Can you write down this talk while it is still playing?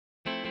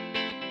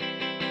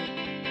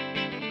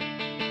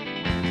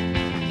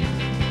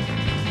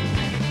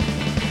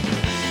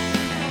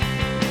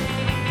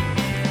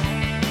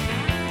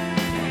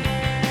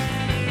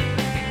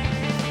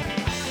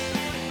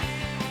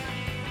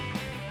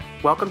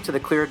Welcome to the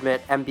Clear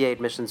Admit MBA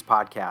Admissions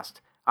Podcast.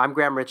 I'm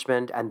Graham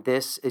Richmond, and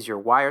this is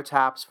your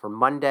wiretaps for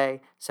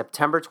Monday,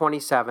 September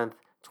 27th,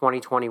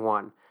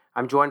 2021.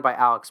 I'm joined by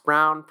Alex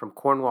Brown from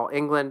Cornwall,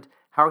 England.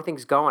 How are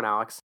things going,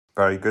 Alex?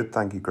 Very good,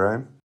 thank you,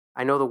 Graham.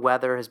 I know the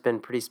weather has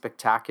been pretty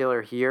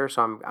spectacular here,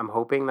 so I'm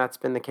hoping that's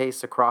been the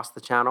case across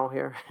the channel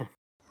here.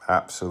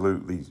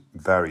 Absolutely,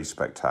 very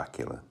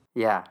spectacular.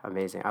 Yeah,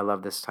 amazing. I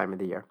love this time of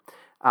the year.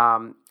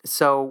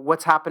 So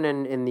what's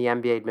happening in the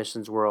MBA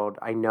admissions world?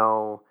 I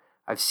know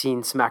I've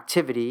seen some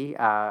activity,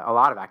 a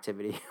lot of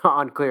activity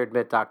on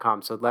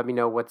clearadmit.com. So let me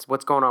know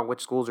what's going on,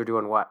 which schools are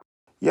doing what.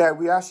 Yeah,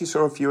 we actually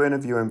saw a few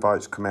interview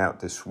invites come out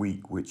this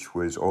week,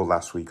 or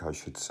last week, I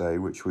should say,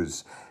 which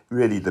was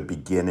really the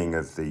beginning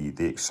of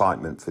the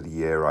excitement for the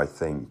year, I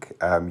think.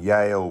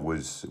 Yale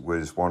was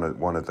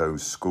one of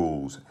those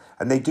schools,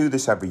 and they do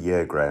this every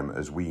year, Graham,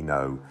 as we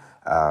know.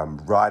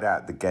 Right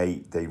out the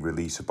gate, they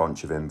release a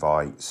bunch of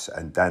invites,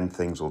 and then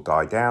things will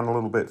die down a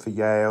little bit for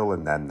Yale,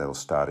 and then they'll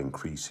start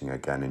increasing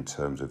again in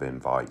terms of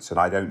invites. And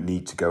I don't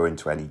need to go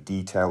into any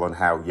detail on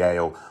how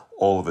Yale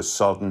all of a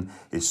sudden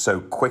is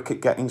so quick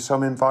at getting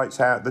some invites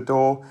out the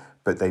door,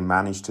 but they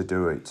managed to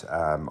do it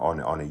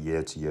on a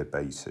year-to-year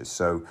basis.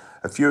 So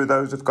a few of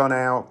those have gone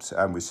out,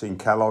 and we're seeing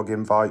Kellogg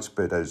invites,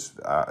 but as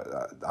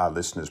our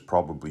listeners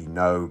probably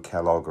know,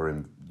 Kellogg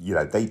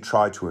they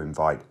try to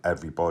invite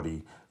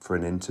everybody for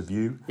an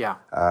interview. Yeah.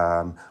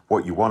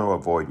 What you want to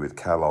avoid with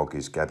Kellogg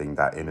is getting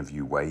that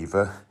interview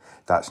waiver.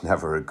 That's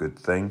never a good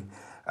thing.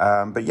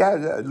 But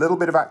yeah, a little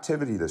bit of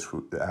activity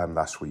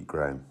last week,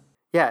 Graham.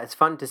 Yeah, it's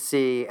fun to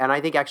see. And I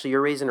think actually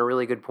you're raising a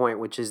really good point,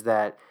 which is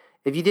that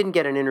if you didn't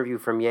get an interview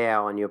from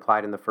Yale and you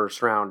applied in the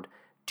first round,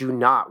 do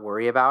not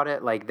worry about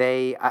it. Like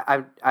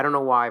I don't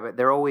know why, but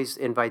there are always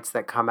invites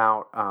that come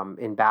out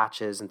in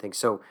batches and things.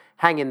 So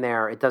hang in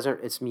there.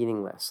 It's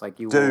meaningless. Like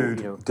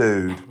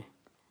Dude,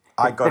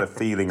 I got a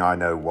feeling I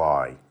know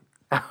why.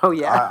 Oh,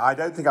 yeah. I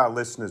don't think our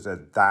listeners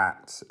are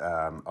that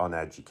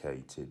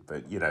uneducated,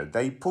 but,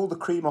 they pull the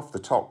cream off the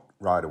top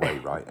right away,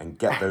 right, and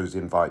get those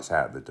invites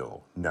out the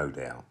door, no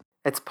doubt.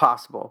 It's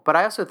possible. But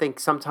I also think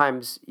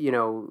sometimes,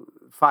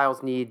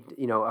 files need,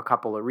 a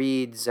couple of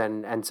reads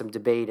and some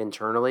debate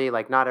internally.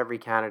 Like not every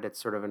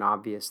candidate's sort of an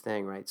obvious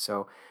thing, right?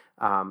 So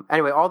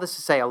anyway, all this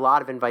to say, a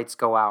lot of invites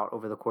go out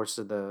over the course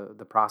of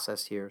the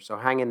process here. So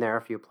hang in there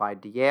if you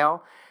applied to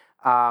Yale.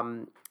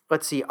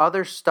 Let's see,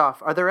 other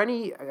stuff. Are there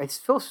any, there's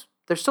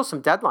still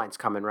some deadlines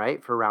coming,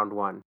 right, for round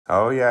one?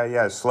 Oh,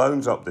 yeah.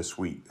 Sloan's up this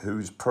week,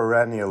 who's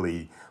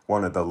perennially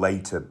one of the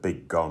later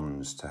big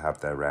guns to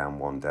have their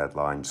round one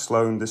deadline.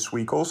 Sloan this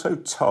week, also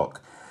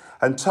Tuck.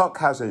 And Tuck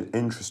has an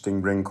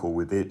interesting wrinkle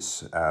with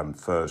its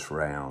first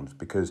round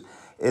because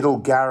it'll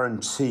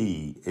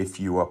guarantee if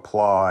you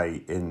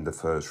apply in the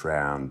first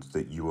round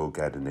that you will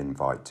get an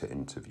invite to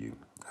interview.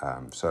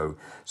 Still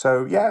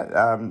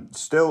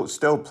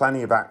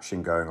plenty of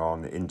action going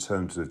on in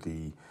terms of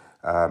the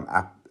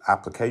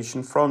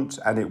application front,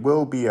 and it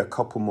will be a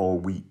couple more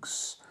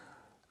weeks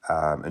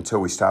until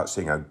we start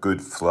seeing a good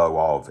flow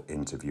of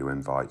interview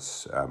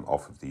invites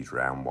off of these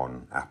round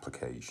one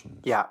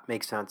applications. Yeah,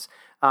 makes sense.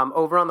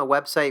 Over on the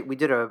website, we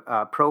did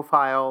a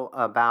profile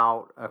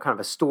about kind of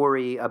a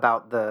story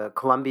about the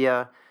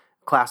Columbia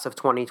class of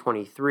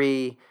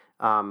 2023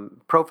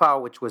 profile,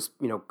 which was,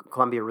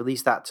 Columbia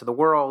released that to the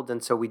world.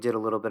 And so we did a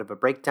little bit of a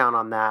breakdown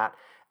on that.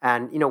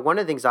 And, one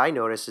of the things I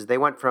noticed is they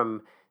went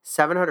from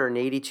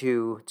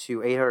 782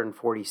 to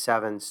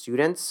 847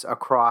 students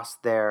across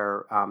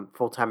their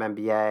full-time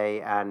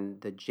MBA and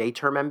the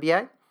J-term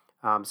MBA.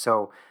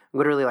 So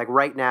literally like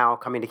right now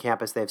coming to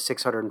campus, they have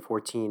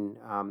 614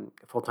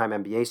 full-time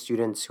MBA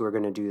students who are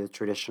going to do the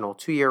traditional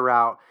 2-year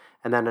route.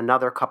 And then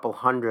another couple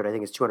hundred, I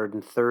think it's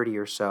 230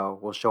 or so,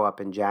 will show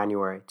up in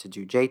January to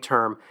do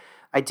J-term.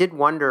 I did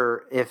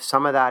wonder if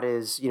some of that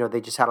is,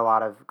 they just had a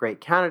lot of great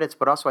candidates,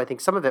 but also I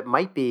think some of it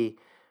might be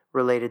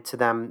related to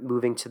them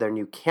moving to their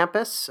new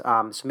campus.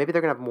 So maybe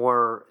they're going to have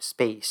more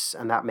space,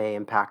 and that may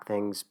impact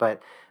things.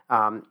 But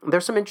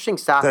there's some interesting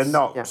stats. They're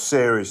not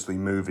seriously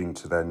moving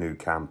to their new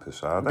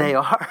campus, are they? They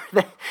are.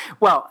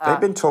 They've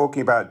been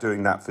talking about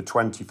doing that for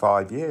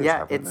 25 years,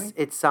 haven't they?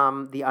 It's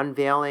the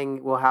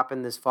unveiling will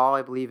happen this fall,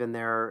 I believe, and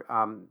their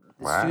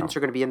students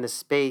are going to be in the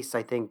space,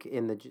 I think,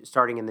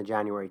 starting in the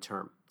January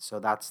term. So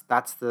that's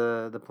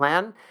the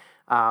plan.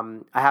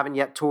 I haven't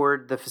yet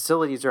toured the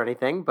facilities or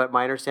anything, but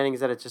my understanding is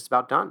that it's just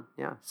about done.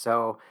 Yeah.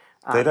 So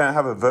they don't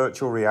have a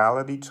virtual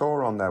reality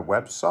tour on their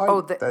website.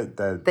 Oh,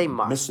 they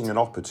must. Missing an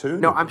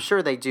opportunity. No, I'm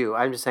sure they do.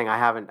 I'm just saying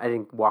I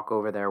didn't walk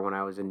over there when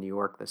I was in New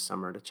York this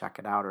summer to check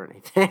it out or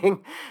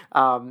anything.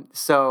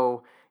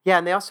 Yeah,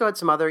 and they also had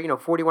some other,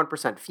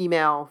 41%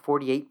 female,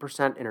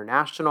 48%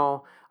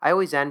 international. I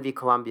always envy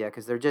Columbia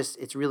because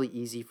it's really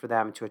easy for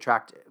them to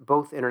attract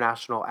both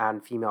international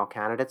and female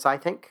candidates, I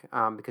think,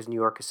 because New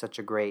York is such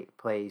a great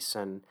place.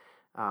 And,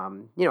 I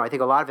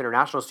think a lot of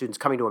international students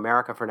coming to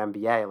America for an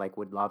MBA,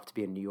 would love to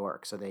be in New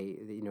York. So they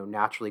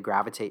naturally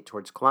gravitate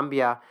towards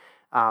Columbia.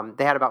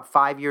 They had about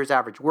 5 years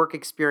average work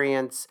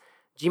experience.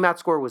 GMAT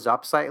score was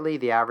up slightly.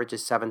 The average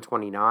is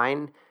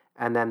 729.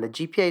 And then the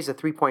GPA is a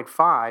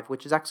 3.5,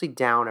 which is actually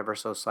down ever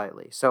so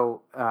slightly.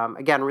 So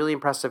again, really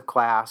impressive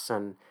class.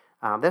 And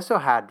they also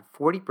had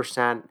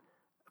 40%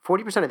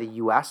 of the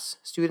U.S.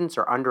 students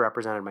are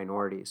underrepresented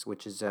minorities,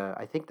 which is,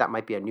 I think that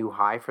might be a new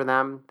high for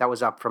them. That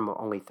was up from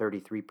only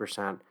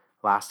 33%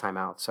 last time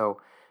out.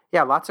 So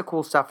yeah, lots of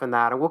cool stuff in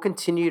that. And we'll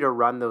continue to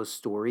run those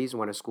stories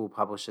when a school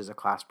publishes a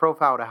class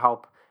profile to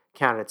help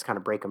candidates kind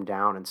of break them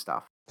down and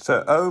stuff.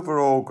 So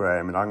overall,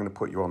 Graham, and I'm going to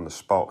put you on the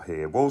spot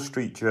here, Wall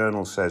Street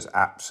Journal says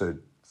apps had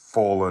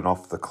fallen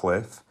off the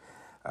cliff.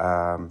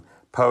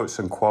 Poets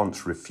and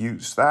Quants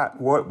refutes that.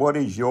 What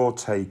is your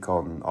take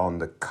on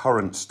the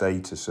current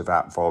status of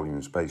app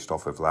volumes based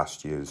off of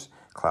last year's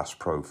class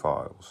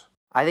profiles?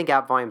 I think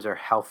app volumes are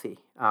healthy.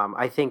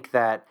 I think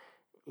that,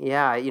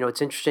 yeah,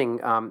 it's interesting.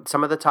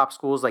 Some of the top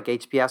schools like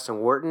HBS and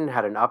Wharton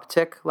had an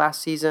uptick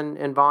last season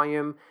in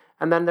volume.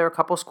 And then there are a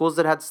couple schools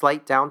that had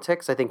slight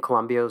downticks. I think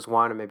Columbia was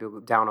one, and maybe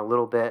down a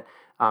little bit.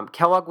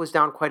 Kellogg was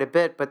down quite a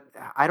bit, but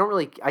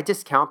I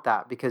discount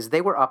that because they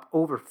were up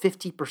over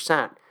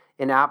 50%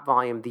 in app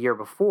volume the year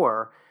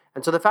before.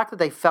 And so the fact that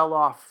they fell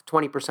off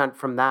 20%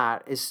 from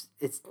that it's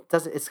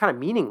kind of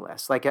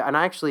meaningless. And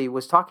I actually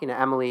was talking to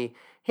Emily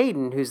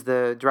Hayden, who's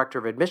the director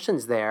of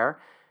admissions there,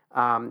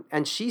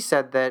 and she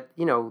said that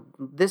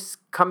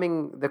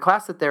the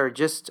class that they're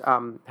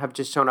have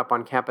just shown up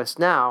on campus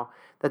now,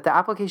 that the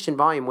application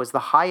volume was the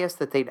highest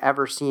that they'd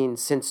ever seen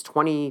since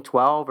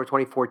 2012 or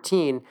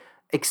 2014,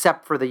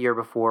 except for the year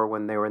before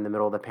when they were in the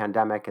middle of the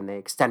pandemic and they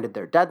extended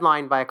their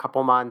deadline by a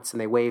couple months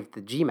and they waived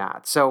the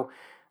GMAT. So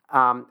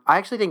I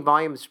actually think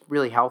volume is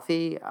really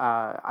healthy.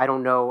 I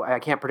don't know. I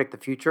can't predict the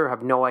future. I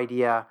have no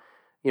idea,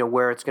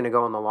 where it's going to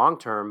go in the long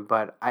term.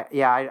 But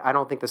I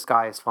don't think the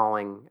sky is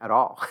falling at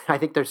all. I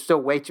think there's still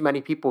way too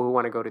many people who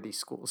want to go to these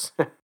schools.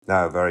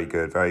 No, very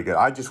good, very good.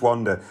 I just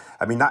wonder,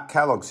 that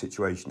Kellogg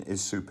situation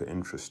is super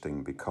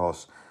interesting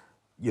because,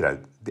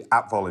 the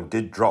app volume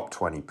did drop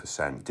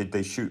 20%. Did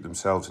they shoot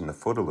themselves in the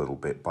foot a little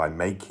bit by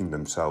making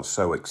themselves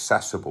so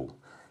accessible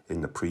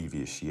in the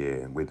previous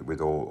year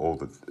with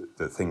all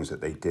the things that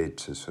they did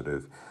to sort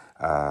of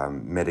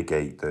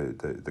mitigate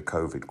the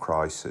COVID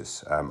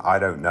crisis? I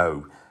don't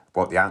know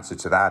what the answer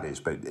to that is,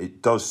 but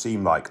it does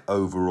seem like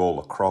overall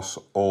across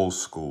all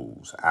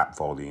schools, app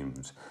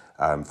volumes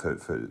for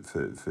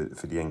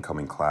the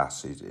incoming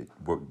class it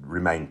would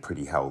remain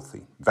pretty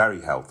healthy,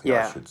 very healthy,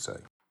 yeah. I should say.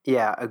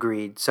 Yeah,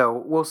 agreed. So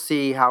we'll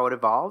see how it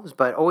evolves,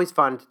 but always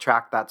fun to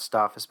track that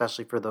stuff,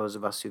 especially for those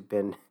of us who've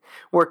been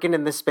working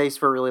in this space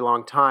for a really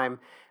long time.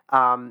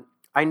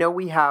 I know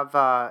we have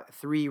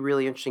 3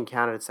 really interesting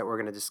candidates that we're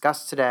going to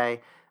discuss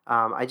today.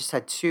 I just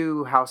had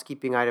 2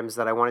 housekeeping items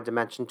that I wanted to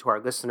mention to our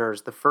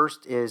listeners. The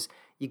first is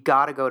you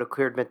got to go to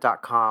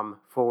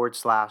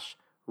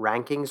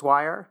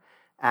clearadmit.com/rankingswire.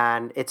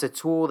 And it's a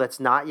tool that's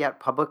not yet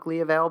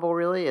publicly available,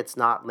 really. It's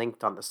not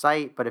linked on the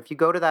site. But if you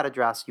go to that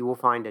address, you will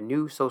find a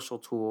new social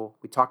tool.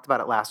 We talked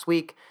about it last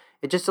week.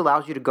 It just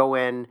allows you to go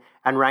in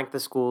and rank the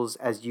schools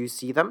as you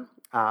see them.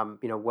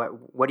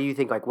 What do you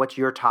think? What's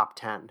your top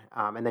 10?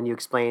 And then you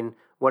explain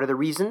what are the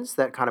reasons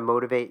that kind of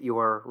motivate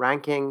your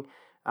ranking.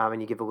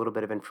 And you give a little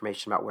bit of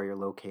information about where you're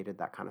located,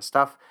 that kind of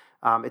stuff.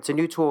 It's a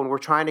new tool, and we're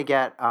trying to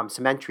get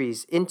some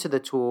entries into the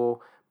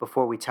tool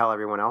before we tell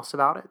everyone else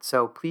about it.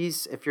 So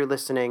please, if you're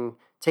listening,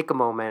 take a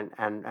moment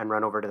and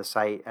run over to the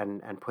site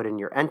and put in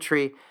your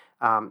entry.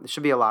 It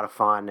should be a lot of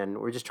fun, and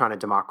we're just trying to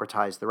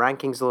democratize the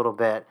rankings a little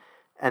bit.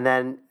 And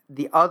then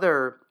the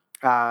other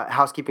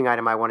housekeeping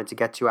item I wanted to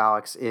get to,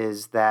 Alex,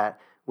 is that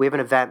we have an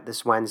event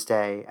this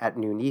Wednesday at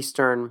noon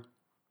Eastern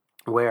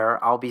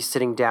where I'll be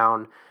sitting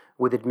down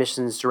with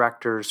admissions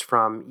directors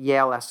from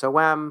Yale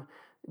SOM,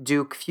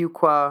 Duke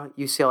Fuqua,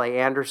 UCLA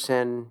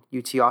Anderson,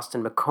 UT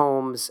Austin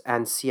McCombs,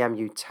 and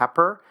CMU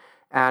Tepper.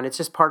 And it's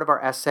just part of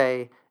our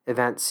essay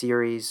event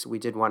series. We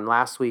did one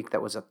last week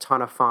that was a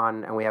ton of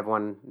fun, and we have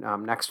one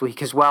next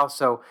week as well.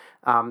 So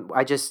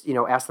I just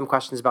asked them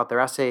questions about their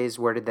essays.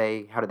 How did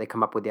they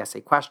come up with the essay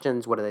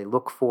questions? What do they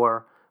look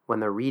for when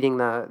they're reading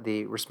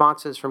the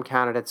responses from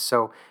candidates?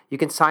 So you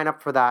can sign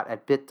up for that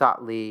at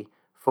bit.ly/essay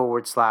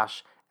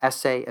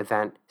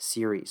event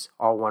series,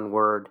 all one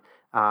word.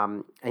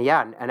 And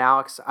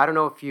Alex, I don't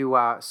know if you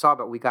saw,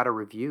 but we got a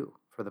review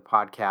for the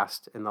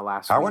podcast in the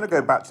last week. I want to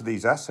go back to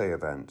these essay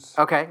events.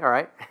 Okay, all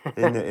right.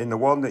 in the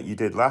one that you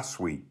did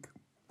last week,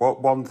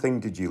 what one thing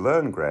did you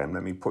learn, Graham?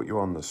 Let me put you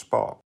on the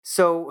spot.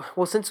 So,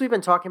 since we've been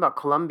talking about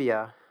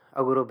Columbia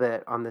a little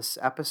bit on this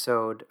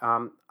episode,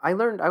 I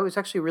was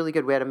actually really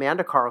good. We had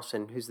Amanda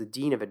Carlson, who's the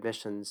Dean of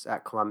Admissions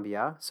at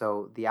Columbia,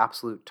 so the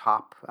absolute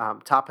top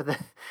of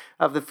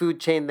the food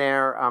chain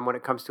there when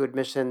it comes to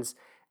admissions.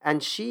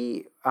 And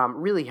she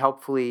really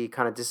helpfully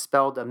kind of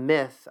dispelled a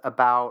myth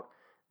about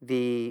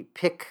the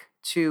pick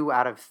 2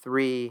 out of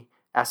 3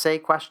 essay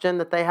question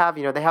that they have.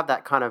 They have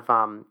that kind of,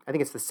 I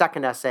think it's the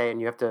second essay,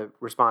 and you have to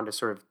respond to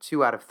sort of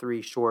 2 out of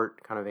 3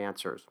 short kind of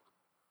answers.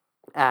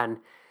 And,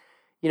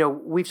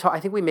 I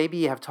think we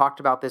maybe have talked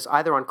about this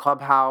either on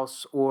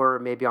Clubhouse or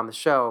maybe on the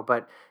show,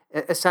 but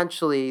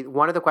essentially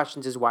one of the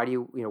questions is why do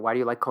you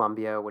like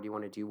Columbia? What do you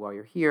want to do while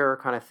you're here,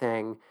 kind of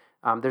thing.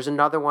 There's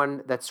another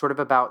one that's sort of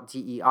about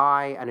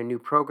DEI and a new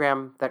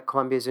program that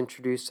Columbia has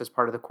introduced as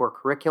part of the core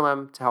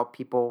curriculum to help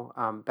people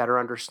better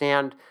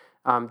understand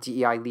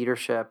DEI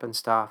leadership and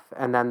stuff.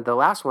 And then the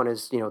last one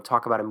is,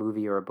 talk about a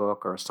movie or a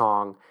book or a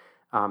song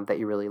that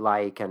you really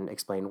like and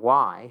explain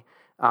why.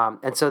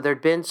 And so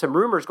there'd been some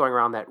rumors going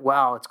around that,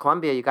 well, it's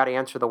Columbia, you got to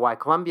answer the why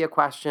Columbia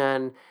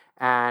question.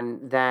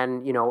 And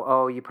then,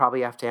 you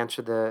probably have to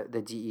answer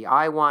the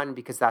DEI one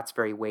because that's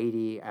very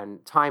weighty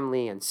and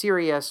timely and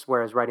serious,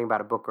 whereas writing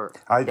about a book or...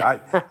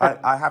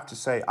 I have to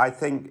say, I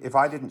think if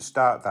I didn't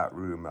start that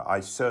rumor, I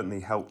certainly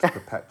helped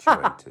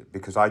perpetuate it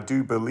because I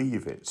do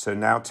believe it. So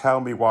now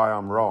tell me why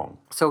I'm wrong.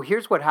 So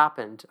here's what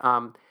happened.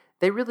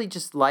 They really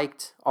just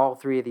liked all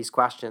three of these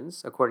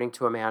questions, according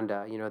to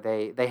Amanda.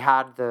 They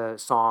had the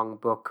song,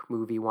 book,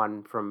 movie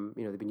one from,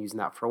 they've been using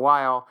that for a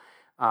while.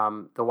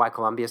 The Why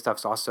Columbia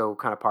stuff's also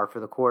kind of par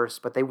for the course,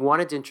 but they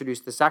wanted to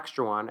introduce this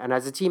extra one. And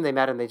as a team, they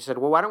met and they said,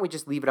 well, why don't we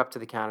just leave it up to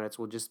the candidates?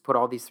 We'll just put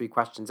all these three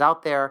questions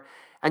out there.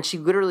 And she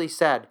literally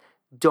said,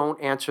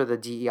 don't answer the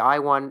DEI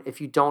one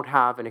if you don't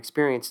have an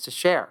experience to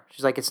share.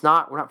 She's like,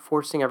 we're not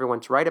forcing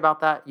everyone to write about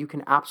that. You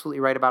can absolutely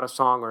write about a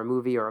song or a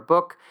movie or a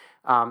book.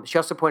 She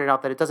also pointed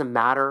out that it doesn't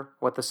matter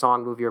what the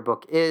song, movie, or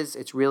book is.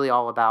 It's really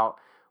all about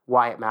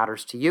why it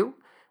matters to you.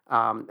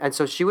 And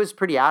so she was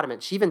pretty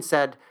adamant. She even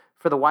said,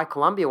 for the Why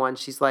Columbia one,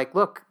 she's like,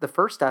 look, the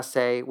first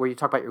essay where you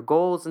talk about your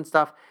goals and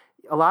stuff,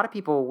 a lot of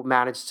people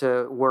managed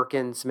to work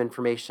in some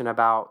information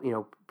about,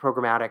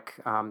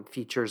 programmatic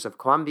features of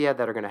Columbia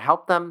that are going to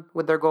help them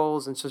with their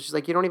goals. And so she's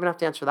like, you don't even have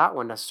to answer that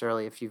one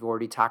necessarily if you've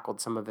already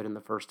tackled some of it in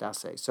the first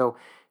essay. So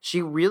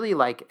she really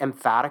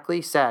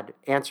emphatically said,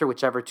 answer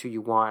whichever two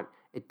you want.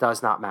 It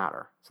does not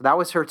matter. So that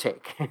was her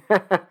take.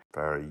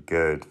 Very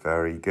good.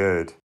 Very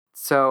good.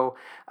 So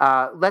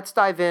let's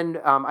dive in.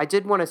 I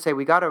did want to say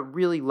we got a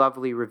really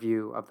lovely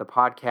review of the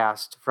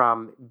podcast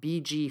from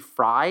BG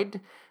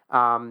Fried.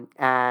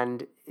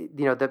 And,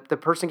 the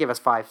person gave us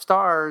 5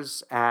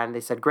 stars and they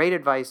said great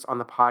advice on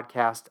the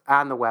podcast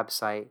and the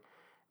website.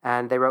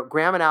 And they wrote,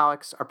 Graham and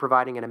Alex are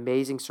providing an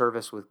amazing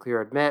service with Clear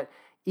Admit.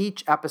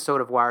 Each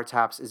episode of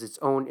Wiretaps is its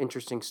own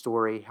interesting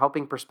story,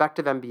 helping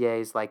prospective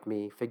MBAs like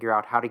me figure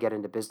out how to get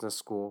into business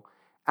school.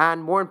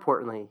 And more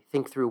importantly,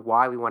 think through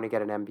why we want to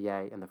get an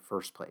MBA in the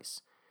first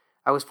place.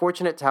 I was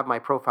fortunate to have my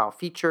profile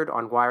featured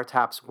on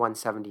Wiretaps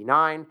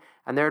 179,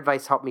 and their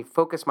advice helped me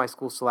focus my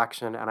school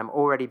selection, and I'm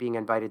already being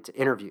invited to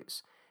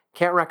interviews.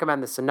 Can't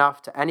recommend this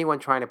enough to anyone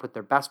trying to put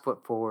their best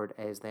foot forward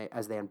as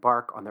they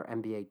embark on their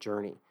MBA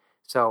journey.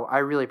 So I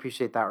really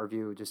appreciate that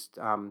review, just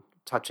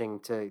touching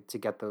to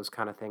get those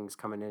kind of things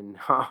coming in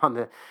on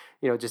the,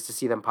 just to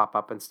see them pop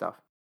up and stuff.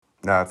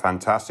 No,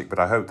 fantastic, but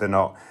I hope they're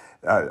not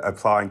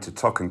applying to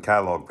Tuck and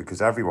Kellogg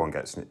because everyone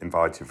gets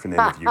invited for an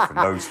interview from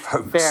those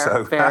folks.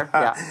 Fair,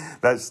 yeah.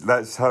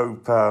 Let's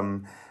hope.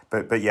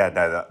 But yeah,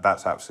 no,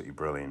 that's absolutely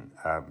brilliant.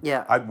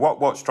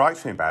 What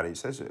strikes me about it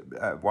says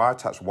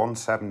Wiretaps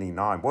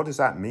 179. What does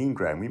that mean,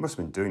 Graham? We must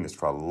have been doing this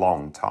for a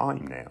long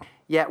time now.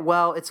 Yeah,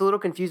 well, it's a little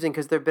confusing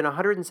because there have been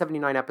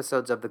 179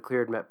 episodes of the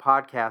Clear Admit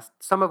podcast,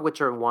 some of which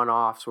are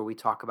one-offs where we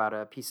talk about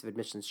a piece of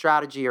admission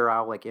strategy or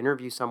I'll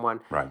interview someone.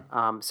 Right.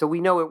 So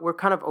we know we're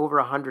kind of over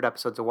 100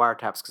 episodes of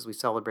Wiretaps because we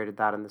celebrated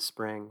that in the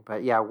spring.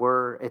 But yeah,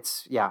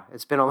 it's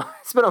been a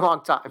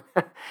long time.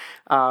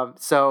 I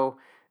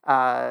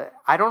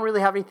don't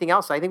really have anything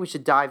else. I think we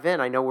should dive in.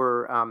 I know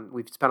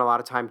we've spent a lot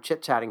of time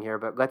chit-chatting here,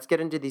 but let's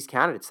get into these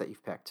candidates that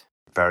you've picked.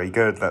 Very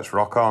good. Let's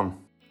rock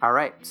on. All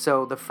right.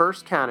 So the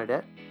first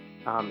candidate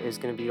is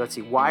going to be,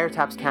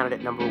 Wiretaps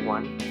candidate number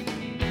 1,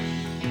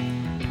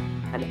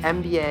 an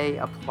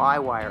MBA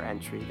ApplyWire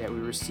entry that we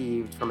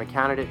received from a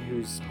candidate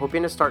who's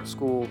hoping to start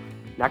school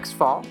next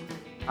fall.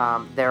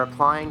 They're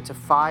applying to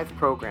 5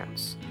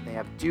 programs. They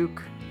have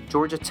Duke,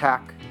 Georgia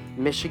Tech,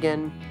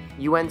 Michigan,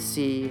 UNC,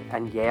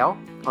 and Yale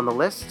on the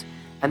list.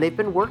 And they've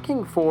been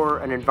working for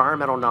an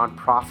environmental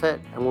nonprofit,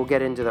 and we'll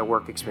get into their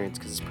work experience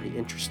because it's pretty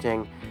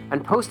interesting.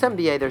 And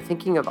post-MBA, they're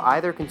thinking of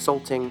either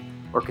consulting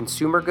or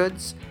consumer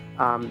goods.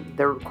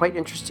 They're quite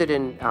interested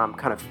in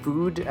kind of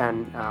food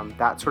and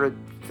that sort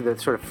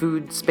of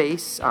food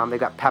space. They've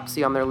got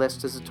Pepsi on their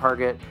list as a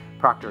target,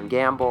 Procter &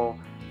 Gamble,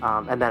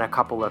 and then a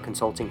couple of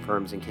consulting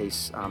firms in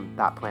case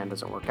that plan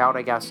doesn't work out,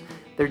 I guess.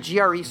 Their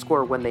GRE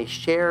score when they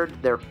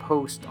shared their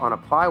post on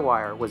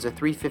ApplyWire was a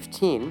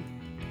 315,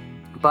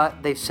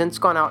 but they've since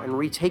gone out and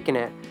retaken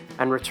it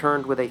and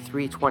returned with a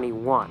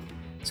 321.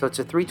 So it's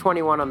a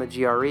 321 on the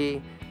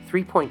GRE,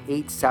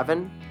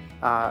 3.87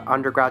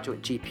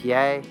 undergraduate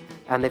GPA,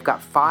 and they've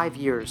got 5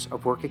 years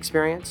of work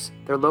experience.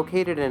 They're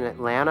located in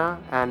Atlanta,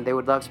 and they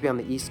would love to be on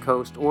the East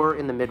Coast or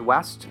in the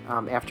Midwest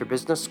after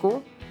business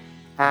school.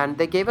 And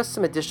they gave us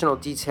some additional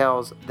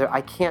details. I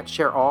can't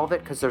share all of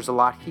it because there's a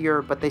lot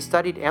here, but they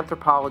studied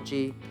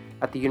anthropology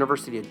at the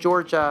University of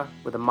Georgia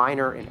with a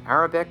minor in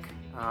Arabic.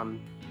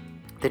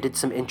 They did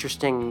some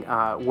interesting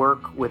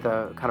work with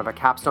a kind of a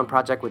capstone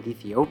project with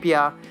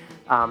Ethiopia.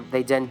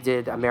 They then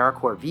did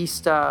AmeriCorps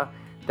Vista.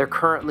 They're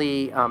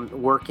currently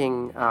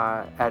working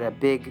at a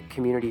big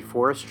community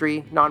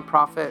forestry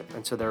nonprofit,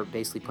 and so they're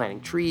basically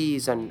planting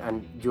trees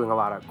and doing a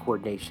lot of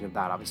coordination of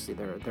that. Obviously,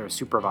 they're a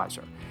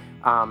supervisor.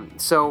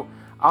 So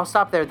I'll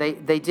stop there.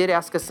 They did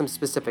ask us some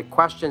specific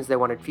questions. They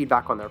wanted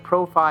feedback on their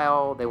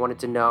profile. They wanted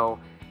to know,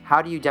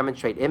 how do you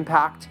demonstrate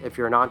impact if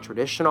you're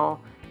non-traditional?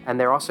 And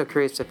they're also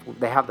curious if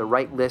they have the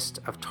right list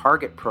of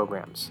target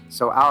programs.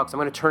 So Alex, I'm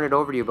going to turn it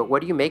over to you, but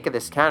what do you make of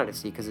this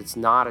candidacy? Because it's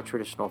not a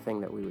traditional thing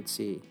that we would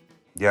see.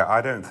 Yeah,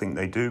 I don't think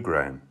they do,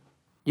 Graham.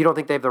 You don't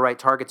think they have the right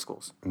target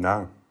schools?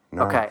 No.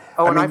 Okay.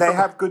 Oh, I mean, they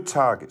have good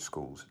target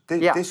schools.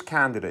 Yeah. This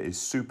candidate is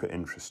super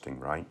interesting,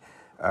 right?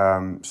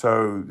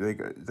 So they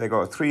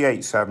got a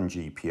 387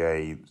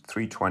 GPA,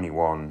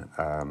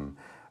 321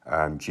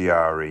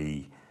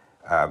 GRE,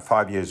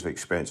 5 years of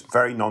experience,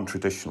 very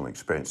non-traditional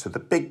experience. So the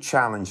big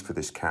challenge for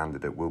this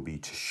candidate will be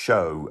to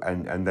show,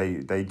 and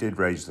they did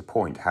raise the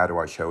point, how do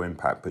I show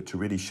impact? But to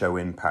really show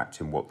impact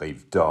in what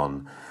they've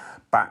done,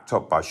 backed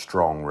up by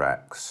strong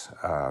recs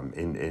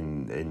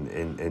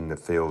in the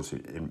fields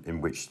in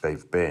which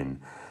they've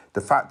been.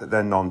 The fact that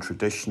they're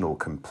non-traditional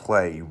can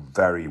play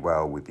very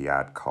well with the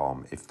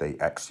AdCom if they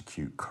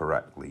execute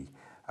correctly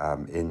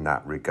in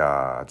that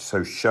regard.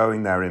 So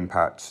showing their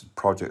impact,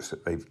 projects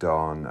that they've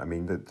done, I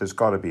mean, there's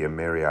got to be a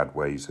myriad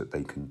ways that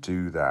they can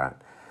do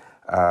that.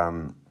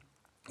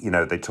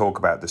 They talk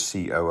about the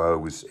COO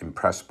was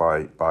impressed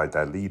by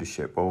their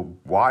leadership. Well,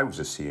 why was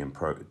the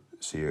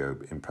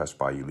CEO impressed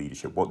by your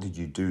leadership? What did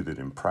you do that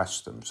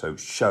impressed them? So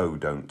show,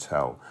 don't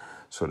tell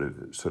sort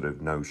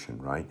of notion,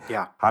 right?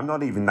 Yeah. I'm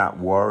not even that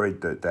worried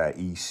that their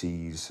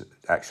ECs,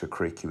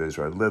 extracurriculars,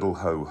 are a little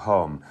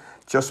ho-hum,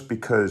 just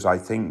because I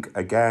think,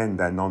 again,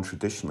 their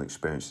non-traditional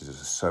experiences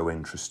are so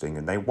interesting,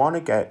 and they want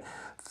to get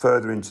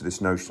further into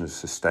this notion of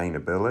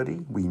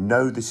sustainability. We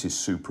know this is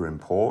super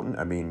important.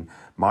 I mean,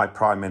 my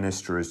prime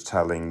minister is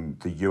telling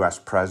the US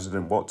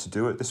president what to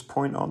do at this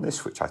point on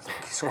this, which I think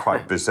is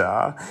quite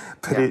bizarre.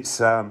 But it's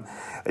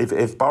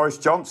if Boris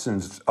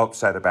Johnson's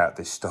upset about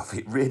this stuff,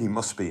 it really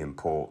must be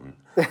important.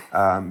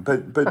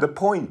 But the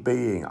point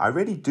being, I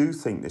really do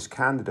think this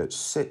candidate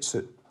sits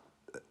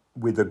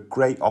with a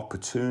great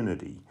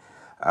opportunity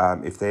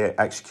if they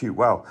execute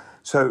well.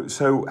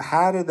 So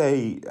how do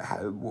they?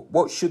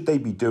 What should they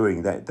be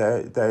doing?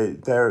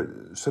 They're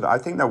sort of. I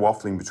think they're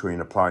waffling between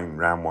applying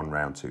round one,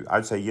 round two.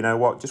 I'd say, you know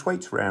what? Just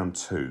wait to round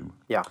two.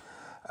 Yeah.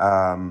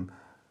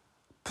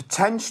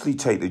 Potentially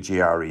take the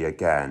GRE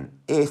again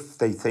if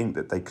they think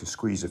that they can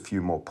squeeze a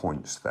few more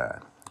points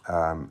there.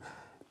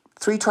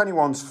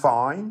 321's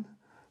fine.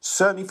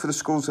 Certainly for the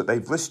schools that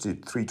they've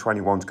listed,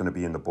 321's going to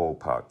be in the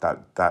ballpark.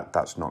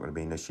 That's not going to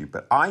be an issue.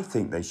 But I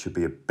think they should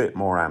be a bit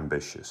more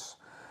ambitious.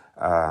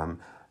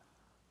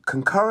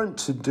 Concurrent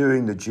to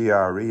doing the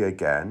GRE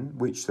again,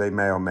 which they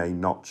may or may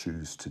not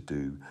choose to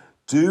do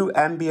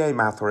MBA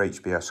Math or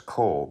HBS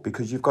Core,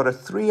 because you've got a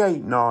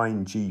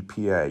 389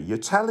 GPA. You're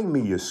telling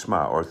me you're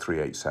smart, or a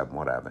 387,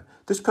 whatever.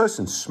 This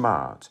person's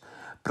smart,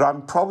 but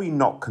I'm probably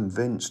not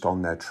convinced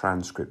on their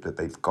transcript that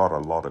they've got a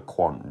lot of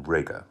quant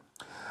rigor.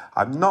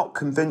 I'm not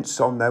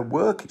convinced on their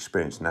work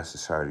experience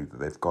necessarily that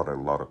they've got a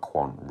lot of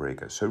quant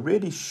rigor. So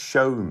really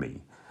show me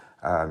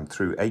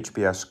through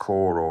HBS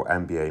Core or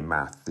MBA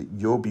Math that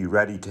you'll be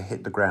ready to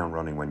hit the ground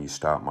running when you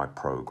start my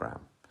program,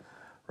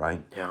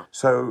 right? Yeah.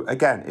 So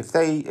again, if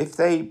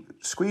they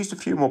squeezed a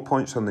few more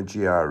points on the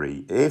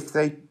GRE, if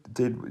they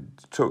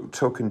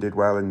took and did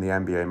well in the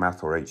MBA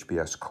Math or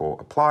HBS Core,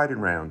 applied in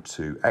round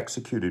two,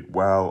 executed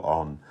well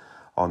on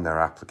their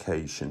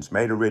applications,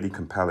 made a really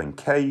compelling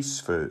case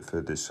for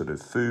this sort of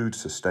food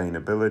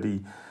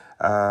sustainability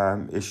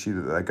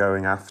issue that they're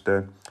going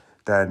after,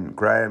 then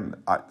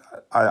Graham,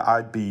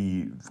 I'd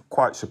be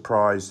quite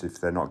surprised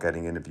if they're not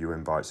getting interview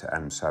invites at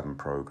M7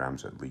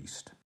 programs at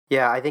least.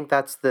 Yeah, I think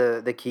that's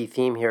the key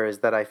theme here, is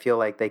that I feel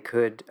like they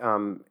could,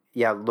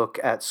 look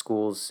at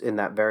schools in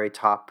that very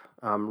top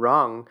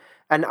rung.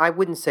 And I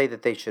wouldn't say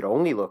that they should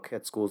only look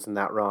at schools in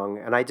that rung.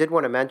 And I did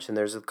want to mention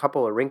there's a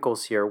couple of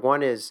wrinkles here.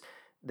 One is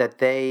that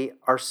they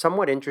are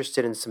somewhat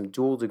interested in some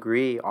dual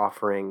degree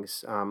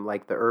offerings,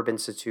 like the Herb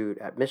Institute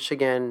at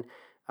Michigan,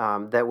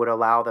 that would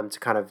allow them to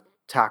kind of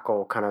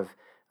tackle kind of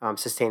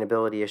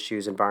sustainability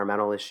issues,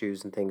 environmental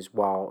issues, and things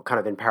while kind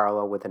of in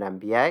parallel with an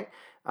MBA.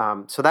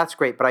 So that's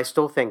great, but I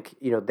still think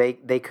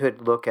they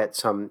could look at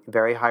some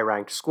very high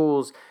ranked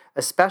schools,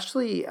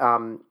 especially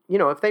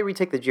if they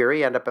retake the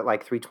GRE, end up at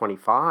like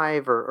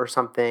 325 or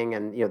something,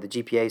 and the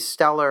GPA is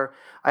stellar.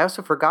 I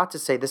also forgot to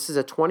say this is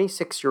a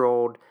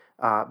 26-year-old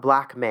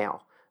Black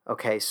male.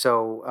 Okay,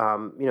 so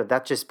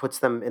that just puts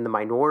them in the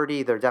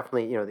minority. They're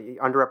definitely the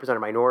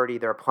underrepresented minority.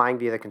 They're applying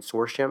via the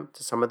consortium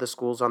to some of the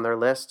schools on their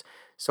list.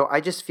 So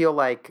I just feel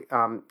like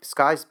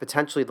sky's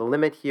potentially the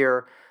limit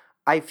here.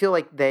 I feel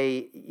like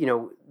they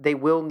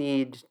will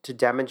need to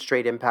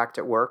demonstrate impact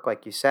at work,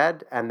 like you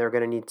said, and they're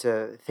going to need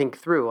to think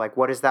through, like,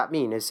 what does that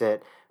mean? Is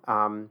it,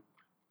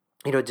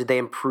 did they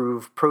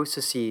improve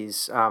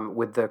processes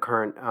with the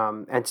current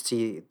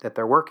entity that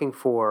they're working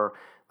for?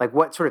 Like,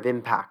 what sort of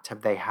impact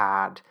have they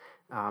had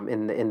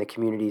in the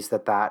communities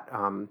that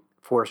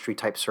forestry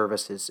type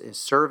service is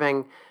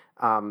serving.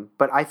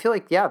 But I feel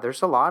like, yeah,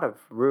 there's a lot of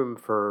room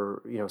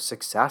for,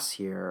 success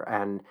here.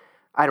 And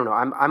I don't know,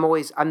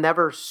 I'm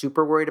never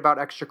super worried about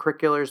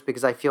extracurriculars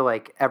because I feel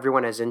like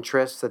everyone has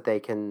interests that they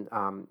can,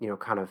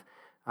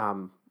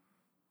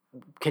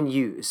 can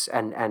use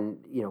and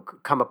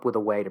come up with a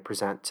way to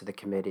present to the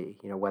committee,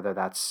 whether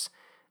that's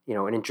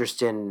an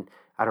interest in,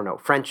 I don't know,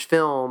 French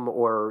film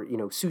or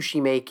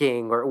sushi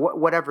making or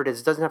whatever it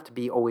is. It doesn't have to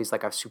be always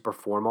like a super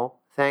formal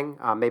thing.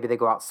 Maybe they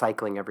go out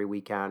cycling every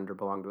weekend or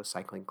belong to a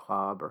cycling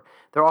club, or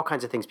there are all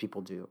kinds of things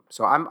people do.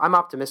 So I'm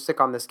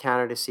optimistic on this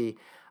candidacy.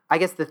 I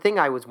guess the thing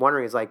I was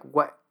wondering is like,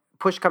 what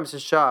push comes to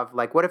shove,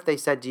 like what if they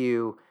said to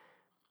you,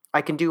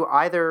 I can do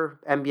either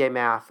MBA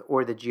Math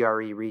or the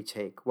GRE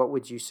retake. What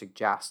would you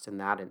suggest in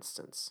that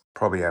instance?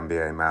 Probably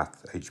MBA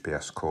Math,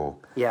 HBS core.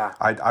 Yeah.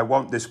 I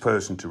want this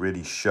person to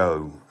really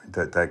show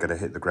that they're going to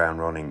hit the ground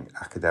running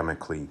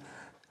academically.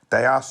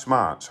 They are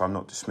smart, so I'm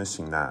not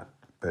dismissing that.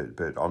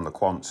 But on the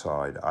quant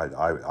side,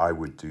 I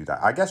would do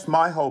that. I guess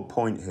my whole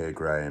point here,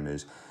 Graham,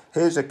 is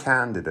here's a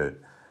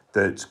candidate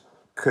that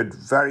could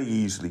very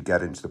easily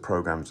get into the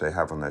programs they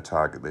have on their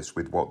target list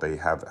with what they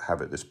have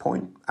at this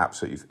point.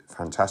 Absolutely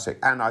fantastic.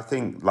 And I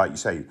think, like you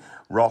say,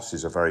 Ross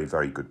is a very,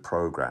 very good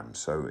program.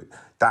 So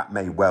that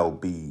may well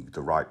be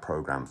the right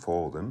program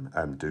for them,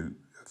 do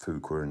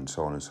Fuqua and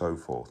so on and so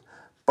forth.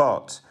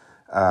 But,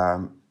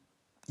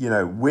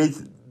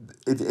 with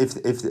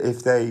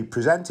if they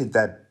presented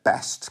their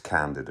best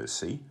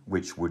candidacy,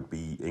 which would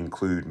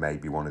include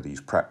maybe one of these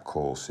prep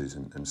courses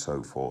and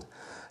so forth,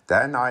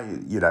 then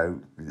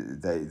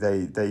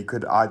they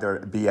could either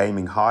be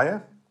aiming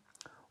higher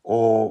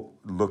or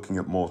looking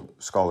at more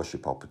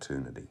scholarship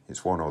opportunity.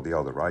 It's one or the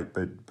other, right?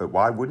 But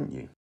why wouldn't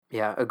you?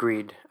 Yeah,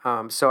 agreed.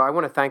 So I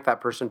want to thank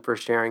that person for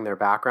sharing their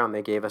background.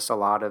 They gave us a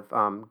lot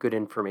of good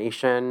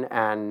information.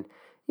 And,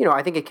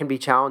 I think it can be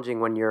challenging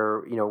when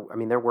you're,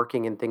 they're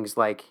working in things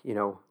like,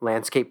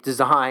 landscape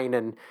design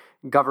and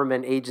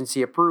government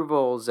agency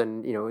approvals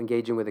and,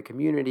 engaging with the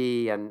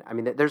community. And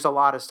there's a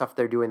lot of stuff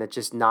they're doing that's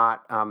just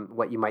not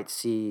what you might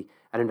see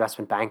an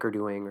investment banker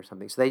doing or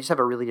something. So they just have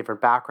a really different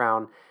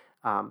background.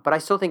 But I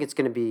still think it's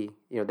going to be,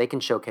 they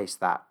can showcase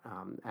that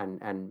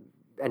and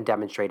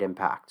demonstrate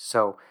impact.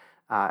 So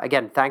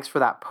again, thanks for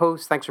that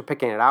post. Thanks for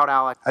picking it out,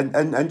 Alex.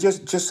 And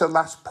just a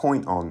last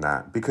point on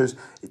that, because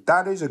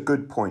that is a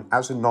good point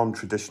as a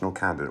non-traditional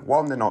candidate.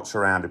 One, they're not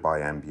surrounded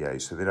by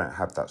MBA, so they don't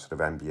have that sort of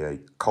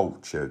MBA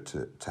culture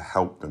to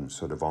help them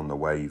sort of on the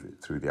way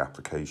through the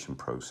application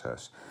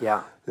process.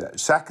 Yeah.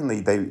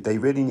 Secondly, they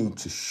really need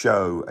to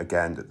show,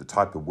 again, that the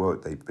type of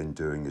work they've been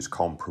doing is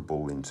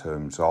comparable in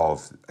terms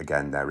of,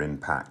 again, their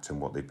impact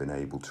and what they've been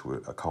able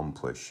to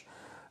accomplish.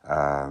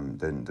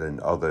 Than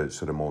other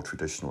sort of more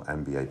traditional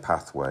MBA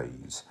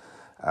pathways,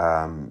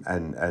 and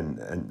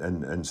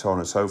so on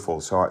and so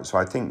forth. So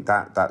I think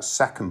that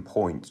second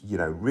point,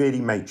 really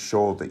make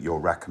sure that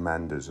your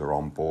recommenders are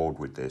on board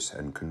with this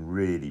and can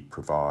really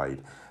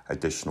provide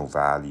additional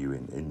value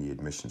in the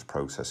admissions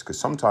process. Because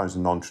sometimes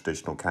the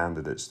non-traditional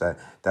candidates, their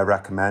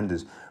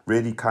recommenders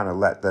really kind of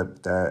let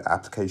their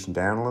application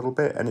down a little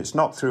bit. And it's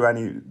not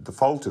through the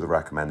fault of the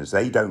recommenders.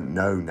 They don't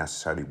know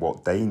necessarily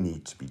what they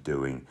need to be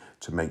doing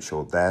to make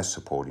sure they're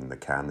supporting the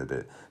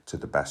candidate to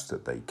the best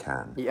that they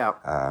can. Yeah.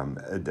 An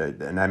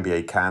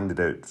MBA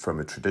candidate from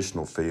a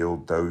traditional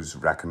field, those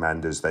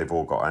recommenders, they've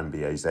all got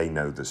MBAs. They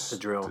know the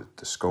drill,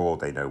 the score,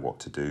 they know what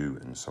to do,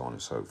 and so on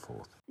and so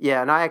forth.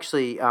 Yeah, and I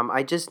actually,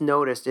 I just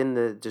noticed in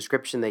the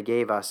description they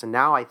gave us, and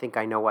now I think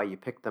I know why you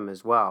picked them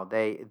as well.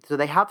 They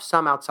have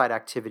some outside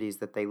activities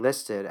that they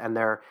listed, and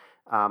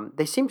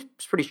they seem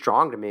pretty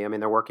strong to me.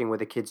 They're working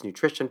with a kids'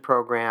 nutrition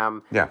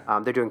program. Yeah.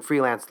 They're doing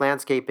freelance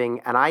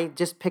landscaping, and I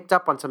just picked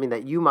up on something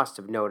that you must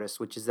have noticed,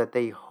 which is that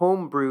they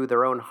homebrew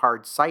their own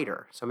hard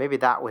cider. So maybe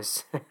that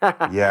was...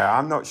 Yeah,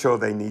 I'm not sure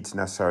they need to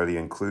necessarily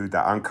include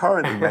that. I'm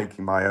currently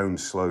making my own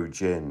slow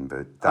gin,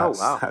 but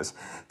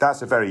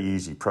that's a very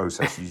easy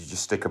process. You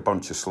just stick a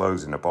bunch of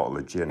slows in a bottle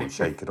of gin and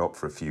shake it up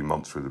for a few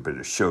months with a bit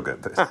of sugar.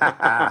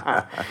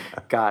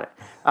 Got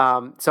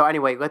it. So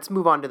anyway, let's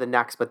move on to the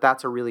next, but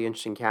that's a really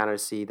interesting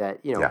candidacy that,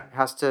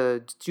 has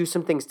to do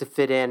some things to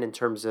fit in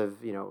terms of,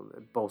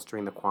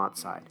 bolstering the quant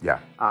side. Yeah.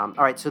 All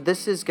right, so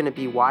this is going to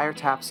be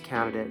Wiretaps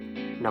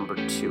candidate number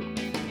 2.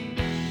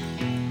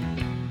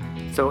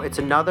 So it's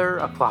another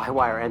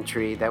ApplyWire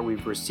entry that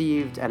we've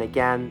received, and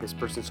again, this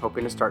person's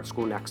hoping to start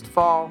school next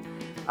fall.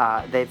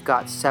 They've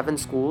got 7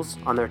 schools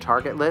on their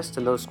target list,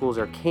 and those schools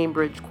are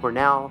Cambridge,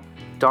 Cornell,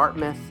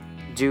 Dartmouth,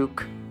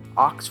 Duke,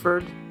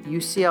 Oxford,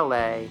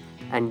 UCLA,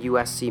 and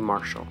USC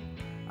Marshall.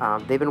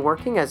 They've been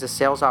working as a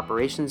sales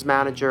operations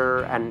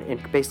manager and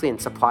basically in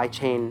supply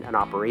chain and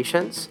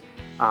operations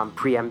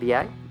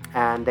pre-MBA.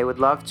 And they would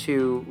love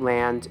to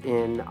land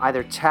in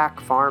either tech,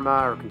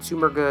 pharma, or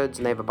consumer goods.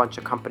 And they have a bunch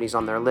of companies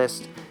on their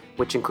list,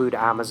 which include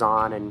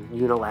Amazon and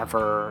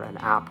Unilever and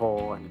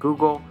Apple and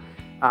Google.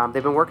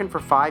 They've been working for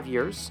 5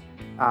 years.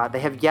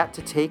 They have yet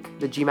to take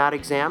the GMAT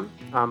exam,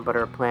 but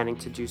are planning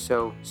to do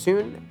so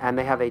soon. And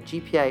they have a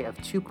GPA of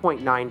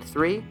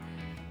 2.93.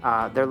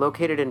 They're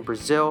located in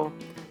Brazil.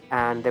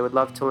 and they would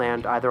love to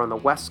land either on the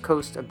west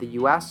coast of the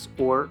U.S.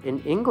 or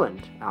in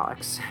England,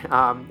 Alex.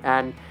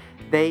 And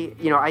they,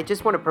 I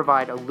just want to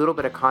provide a little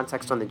bit of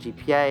context on the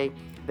GPA.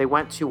 They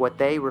went to what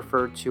they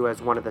referred to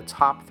as one of the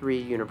top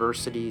 3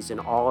 universities in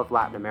all of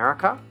Latin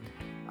America,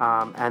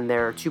 and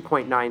their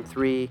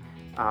 2.93.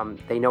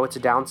 They know it's a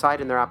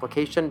downside in their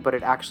application, but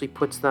it actually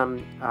puts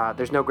them,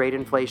 there's no grade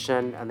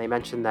inflation, and they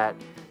mentioned that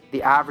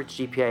the average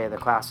GPA of the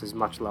class is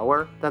much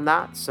lower than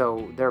that,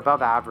 so they're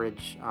above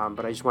average,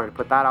 but I just wanted to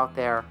put that out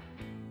there.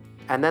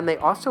 And then they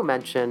also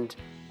mentioned,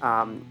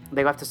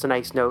 they left us a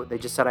nice note. They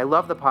just said, I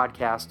love the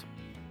podcast,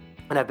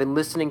 and I've been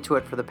listening to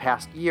it for the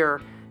past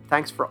year.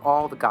 Thanks for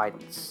all the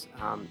guidance.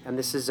 And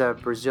this is a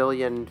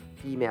Brazilian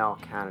female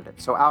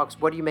candidate. So Alex,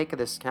 what do you make of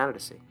this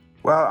candidacy?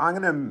 Well, I'm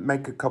going to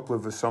make a couple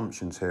of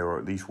assumptions here, or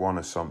at least one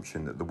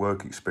assumption, that the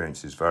work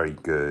experience is very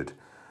good,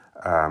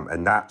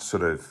 and that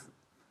sort of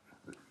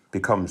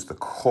becomes the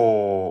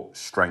core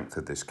strength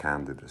of this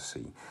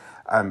candidacy.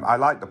 I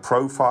like the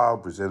profile,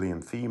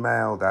 Brazilian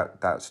female.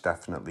 That's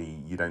definitely,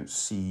 you don't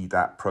see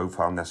that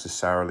profile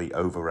necessarily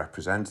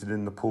overrepresented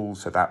in the pool,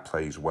 so that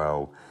plays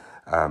well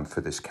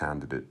for this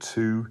candidate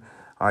too,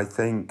 I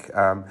think.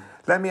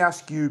 Let me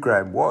ask you,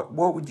 Graham, what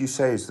would you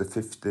say is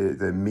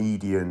the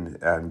median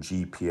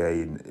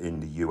GPA in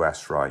the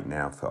US right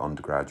now for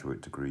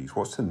undergraduate degrees?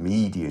 What's the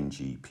median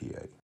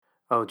GPA?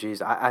 Oh,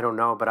 geez, I don't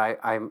know, but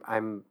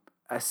I'm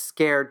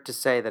scared to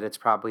say that it's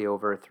probably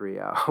over a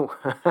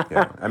 3.0.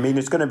 Yeah, I mean,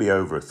 it's going to be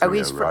over a 3.0, at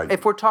least right?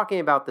 If we're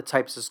talking about the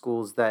types of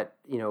schools that,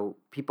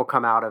 people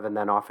come out of and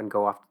then often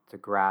go off to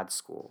grad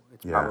school,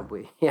 it's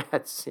probably,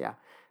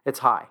 it's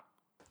high.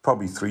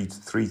 Probably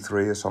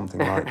 3.3 or something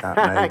like that,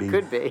 maybe.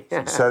 Could be.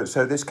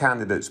 So this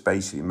candidate's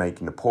basically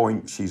making the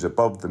point. She's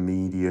above the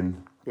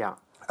median. Yeah.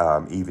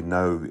 Even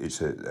though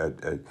it's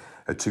a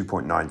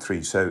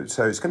 2.93.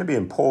 So it's going to be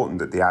important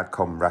that the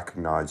ADCOM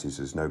recognises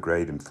there's no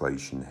grade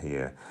inflation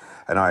here.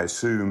 And I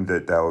assume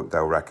that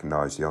they'll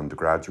recognise the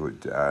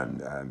undergraduate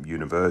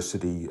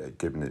university,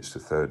 given it's the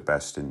third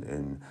best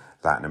in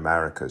Latin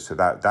America. So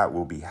that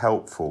will be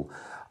helpful.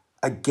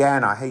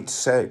 Again, I hate to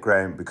say it,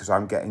 Graham, because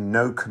I'm getting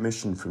no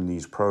commission from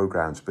these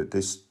programs, but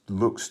this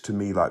looks to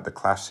me like the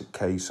classic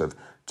case of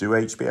do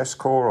HBS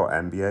Core or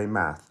MBA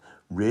Math.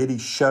 Really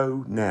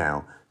show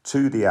now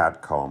to the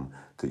ADCOM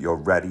that you're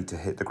ready to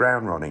hit the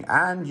ground running.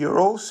 And you're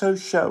also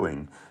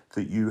showing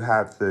that you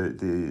have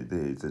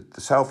the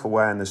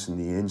self-awareness and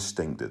the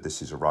instinct that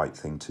this is the right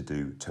thing to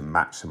do to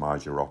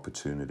maximize your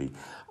opportunity.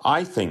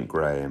 I think,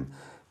 Graham,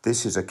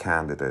 this is a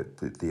candidate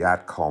that the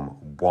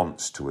ADCOM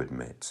wants to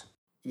admit.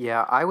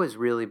 Yeah, I was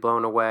really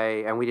blown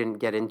away, and we didn't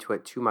get into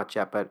it too much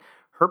yet, but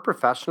her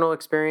professional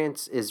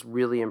experience is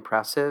really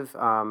impressive.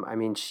 I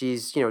mean,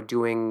 she's,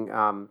 doing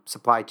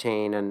supply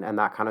chain and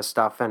that kind of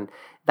stuff. And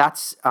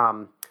that's,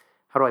 how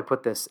do I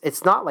put this?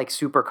 It's not like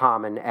super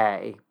common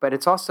A, but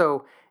it's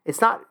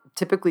not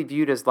typically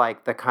viewed as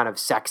like the kind of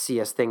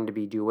sexiest thing to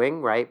be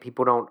doing, right?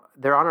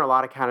 There aren't a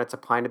lot of candidates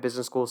applying to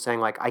business school saying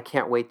like, I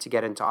can't wait to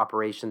get into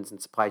operations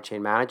and supply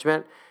chain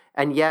management.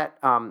 And yet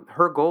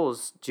her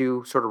goals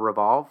do sort of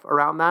revolve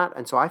around that.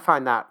 And so I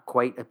find that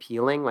quite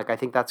appealing. Like, I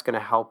think that's going to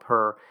help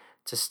her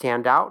to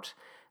stand out.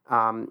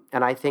 And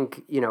I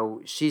think,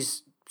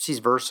 she's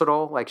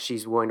versatile. Like,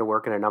 she's willing to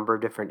work in a number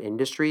of different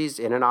industries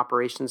in an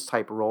operations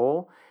type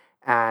role.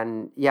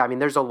 And yeah, I mean,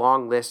 there's a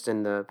long list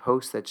in the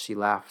post that she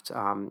left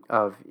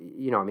of,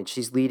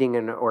 she's leading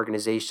an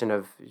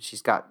organization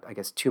she's got, I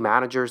guess, 2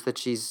 managers that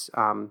she's,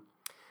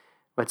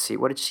 let's see,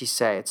 what did she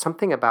say? It's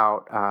something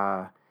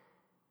about,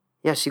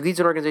 she leads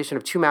an organization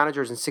of 2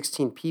 managers and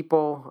 16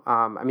 people.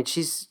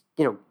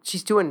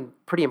 She's doing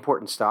pretty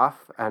important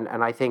stuff.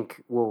 And I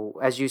think, well,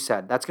 as you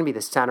said, that's going to be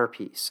the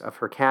centerpiece of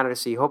her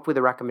candidacy. Hopefully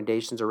the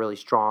recommendations are really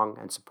strong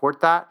and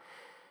support that.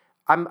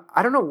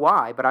 I don't know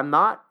why, but I'm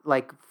not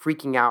like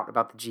freaking out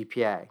about the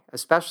GPA,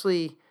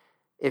 especially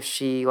if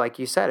she, like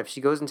you said, if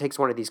she goes and takes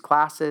one of these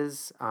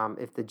classes,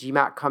 if the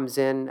GMAT comes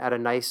in at a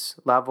nice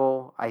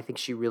level, I think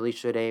she really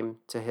should aim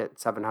to hit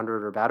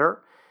 700 or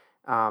better.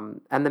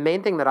 And the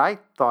main thing that I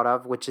thought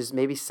of, which is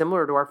maybe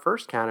similar to our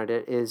first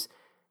candidate, is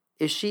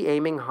she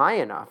aiming high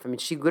enough? I mean,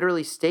 she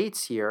literally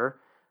states here,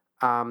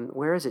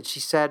 where is it?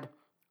 She said,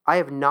 I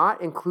have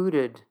not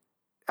included,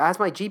 as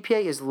my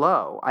GPA is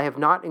low, I have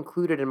not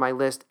included in my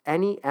list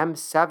any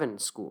M7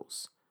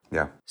 schools.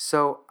 Yeah.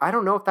 So I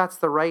don't know if that's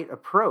the right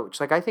approach.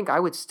 Like, I think I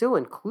would still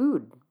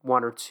include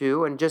 1 or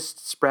 2 and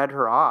just spread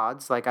her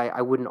odds. Like,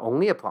 I wouldn't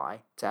only apply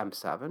to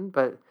M7,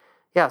 but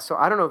yeah, so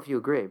I don't know if you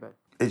agree, but.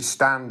 It's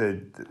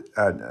standard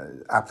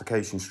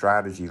application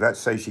strategy. Let's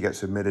say she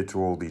gets admitted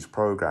to all these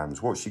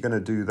programs. What's she going to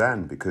do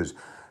then? Because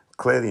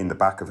clearly in the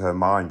back of her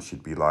mind,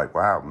 she'd be like,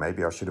 wow,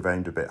 maybe I should have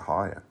aimed a bit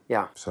higher.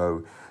 Yeah.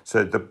 So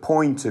the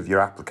point of your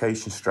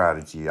application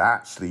strategy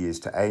actually is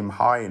to aim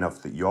high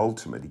enough that you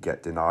ultimately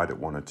get denied at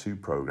 1 or 2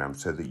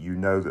 programs so that you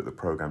know that the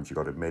programs you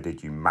got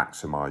admitted, you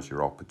maximize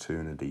your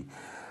opportunity.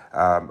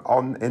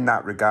 In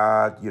that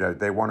regard,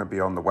 they want to be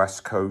on the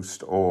West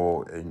Coast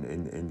or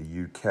in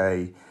the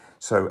UK.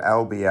 So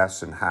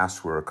LBS and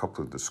HAS were a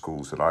couple of the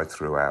schools that I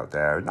threw out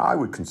there, and I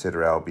would consider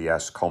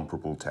LBS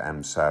comparable to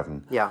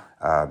M7. Yeah.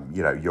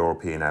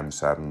 European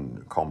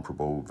M7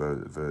 comparable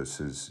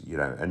versus,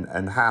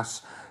 and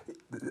HAS,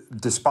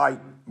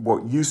 despite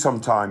what you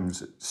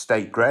sometimes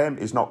state, Graham,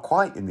 is not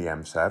quite in the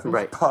M7,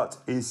 right, but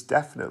is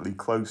definitely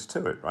close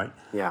to it, right?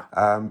 Yeah.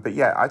 But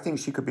yeah, I think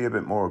she could be a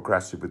bit more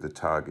aggressive with the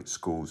target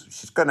schools.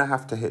 She's going to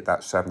have to hit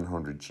that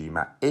 700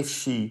 GMAT if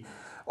she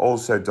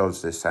also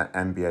does this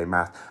MBA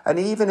math. And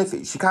even if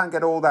she can't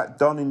get all that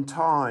done in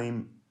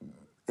time,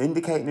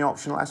 indicate in the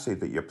optional essay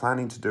that you're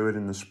planning to do it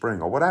in the spring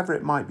or whatever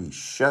it might be.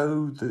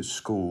 Show the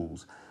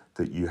schools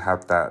that you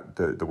have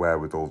the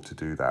wherewithal to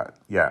do that.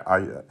 Yeah,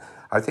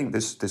 I think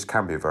this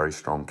can be a very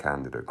strong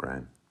candidate,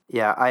 Graham.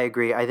 Yeah, I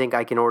agree. I think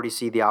I can already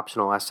see the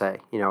optional essay.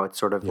 It's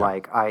sort of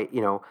like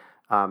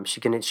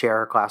she can share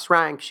her class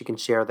rank. She can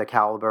share the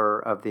caliber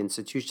of the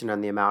institution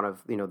and the amount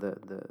of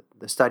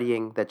the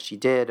studying that she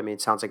did. I mean,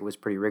 it sounds like it was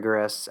pretty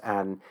rigorous,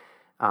 and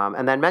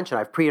then mention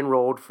I've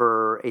pre-enrolled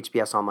for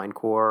HBS Online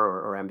Core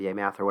or MBA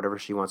Math or whatever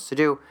she wants to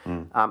do.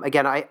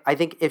 Again, I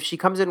think if she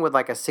comes in with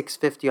like a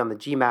 650 on the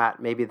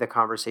GMAT, maybe the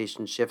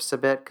conversation shifts a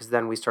bit because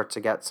then we start to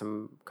get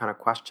some kind of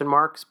question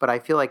marks. But I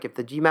feel like if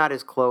the GMAT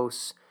is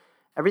close,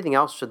 everything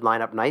else should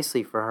line up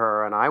nicely for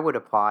her, and I would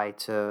apply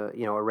to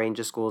a range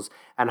of schools.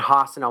 And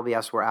Haas and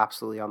LBS were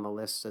absolutely on the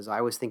list as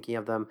I was thinking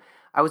of them.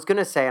 I was going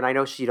to say, and I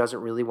know she doesn't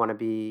really want to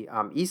be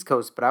East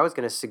Coast, but I was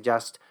going to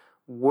suggest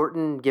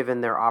Wharton,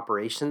 given their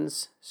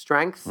operations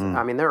strength.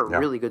 I mean, they're a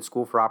really good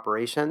school for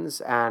operations,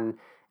 and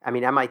I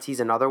mean MIT's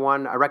another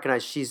one. I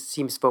recognize she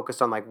seems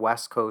focused on like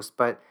West Coast,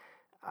 but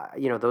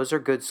those are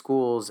good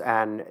schools,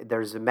 and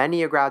there's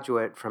many a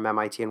graduate from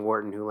MIT and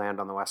Wharton who land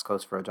on the West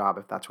Coast for a job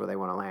if that's where they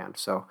want to land.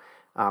 So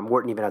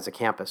Wharton even has a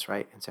campus,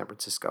 right, in San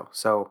Francisco.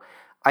 So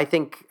I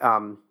think,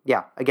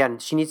 again,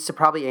 she needs to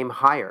probably aim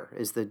higher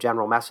is the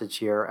general message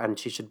here, and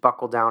she should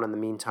buckle down in the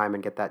meantime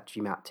and get that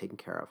GMAT taken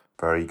care of.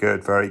 Very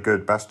good, very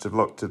good. Best of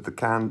luck to the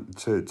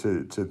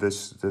to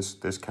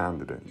this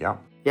candidate. Yeah.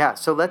 Yeah.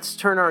 So let's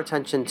turn our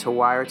attention to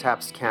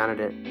Wiretaps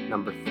candidate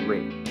number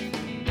 3.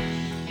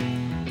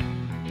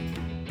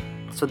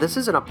 So this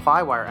is an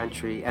ApplyWire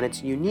entry, and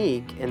it's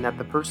unique in that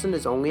the person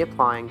is only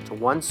applying to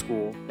one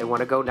school. They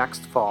want to go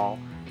next fall.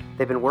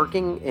 They've been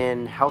working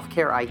in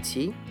healthcare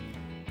IT,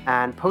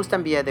 and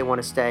post-MBA they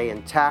want to stay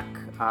in tech.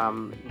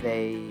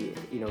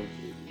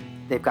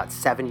 They've got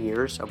 7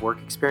 years of work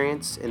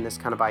experience in this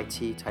kind of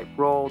IT type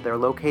role. They're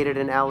located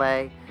in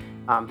LA.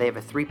 They have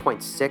a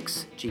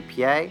 3.6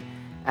 GPA,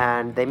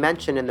 and they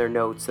mention in their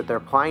notes that they're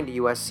applying to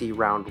USC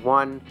round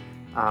 1.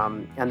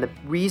 And the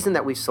reason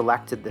that we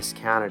selected this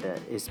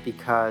candidate is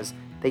because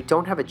they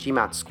don't have a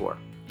GMAT score,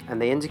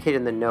 and they indicate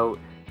in the note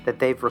that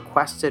they've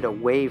requested a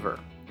waiver.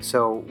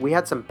 So we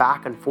had some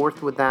back and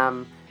forth with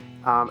them.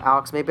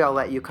 Alex, maybe I'll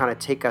let you kind of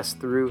take us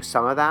through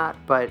some of that,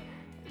 but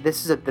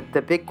this is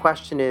the big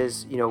question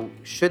is,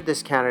 should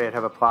this candidate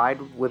have applied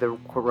with a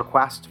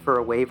request for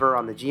a waiver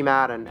on the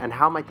GMAT, and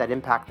how might that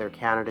impact their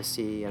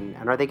candidacy, and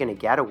are they going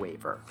to get a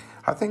waiver?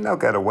 I think they'll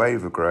get a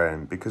waiver,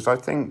 Graham, because I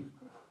think,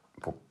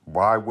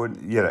 why would,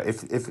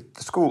 if the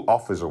school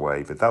offers a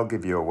waiver, they'll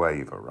give you a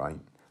waiver, right?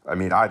 I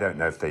mean, I don't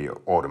know if they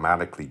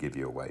automatically give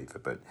you a waiver,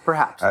 but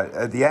perhaps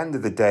at the end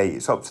of the day,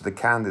 it's up to the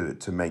candidate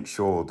to make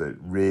sure that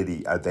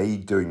really are they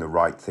doing the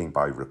right thing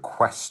by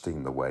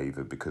requesting the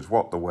waiver, because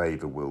what the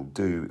waiver will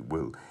do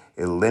will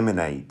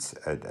eliminate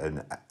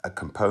a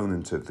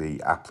component of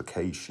the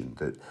application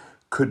that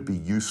could be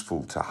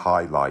useful to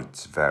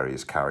highlight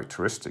various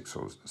characteristics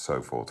or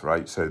so forth,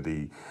 right? So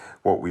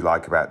what we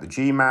like about the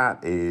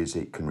GMAT is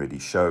it can really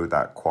show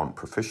that quant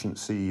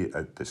proficiency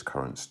at this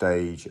current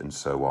stage and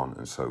so on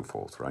and so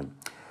forth, right?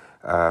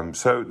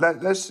 So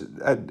let's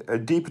a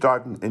deeper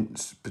dive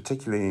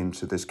particularly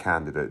into this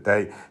candidate.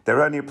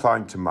 They're only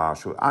applying to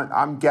Marshall.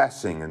 I'm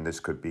guessing, and this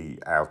could be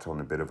out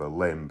on a bit of a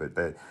limb, but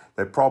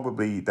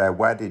they're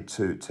wedded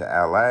to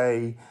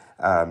LA.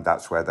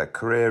 That's where their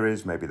career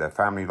is, maybe their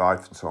family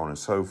life, and so on and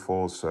so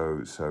forth.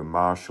 So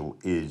Marshall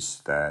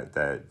is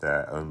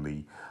their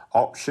only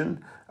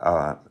option,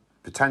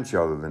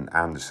 potentially other than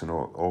Anderson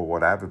or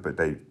whatever. But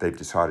they've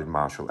decided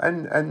Marshall,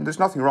 and there's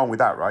nothing wrong with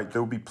that, right?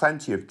 There will be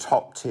plenty of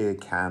top tier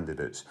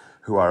candidates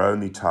who are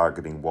only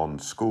targeting one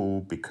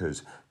school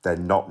because they're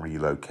not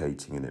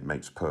relocating, and it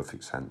makes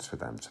perfect sense for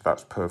them. So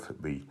that's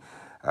perfectly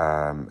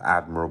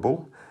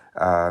admirable.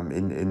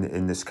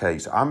 In this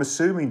case, I'm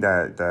assuming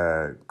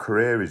their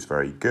career is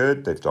very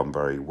good. They've done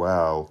very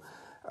well.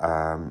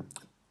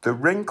 The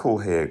wrinkle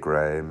here,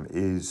 Graham,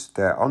 is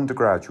their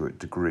undergraduate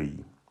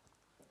degree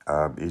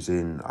is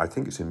in, I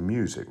think it's in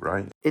music,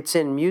 right? It's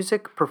in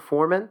music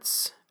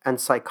performance and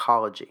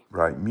psychology.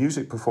 Right,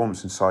 music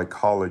performance and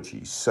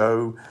psychology.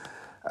 So,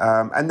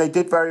 and they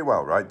did very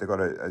well, right? They got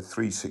a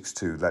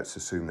 3.62. Let's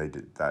assume they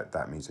did that.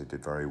 That means they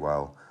did very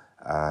well.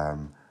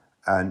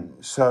 And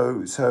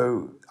so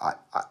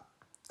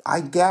I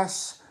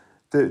guess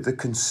the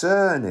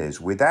concern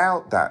is,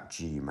 without that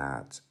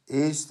GMAT,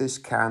 is this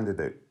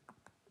candidate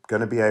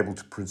going to be able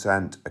to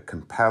present a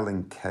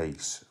compelling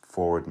case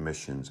for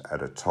admissions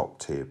at a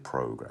top-tier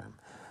program?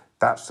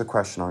 That's the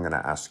question I'm going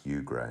to ask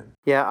you, Graham.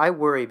 Yeah, I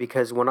worry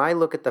because when I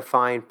look at the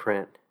fine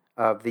print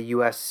of the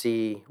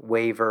USC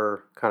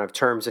waiver kind of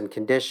terms and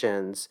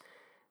conditions,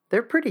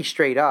 they're pretty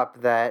straight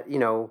up that,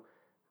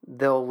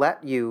 they'll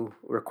let you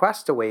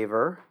request a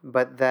waiver,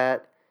 but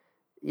that,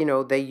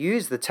 they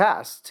use the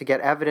test to get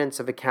evidence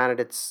of a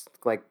candidate's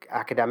like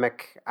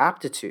academic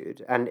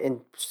aptitude. And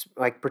in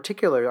like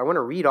particular, I want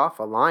to read off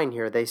a line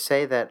here. They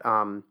say that,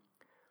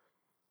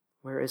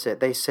 where is it?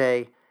 They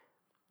say,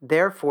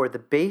 therefore, the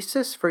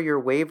basis for your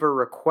waiver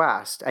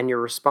request and your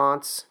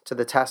response to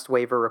the test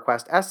waiver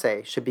request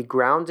essay should be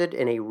grounded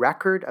in a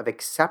record of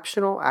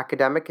exceptional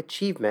academic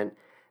achievement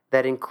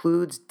that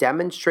includes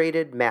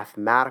demonstrated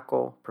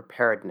mathematical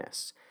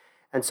preparedness.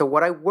 And so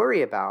what I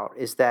worry about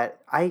is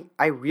that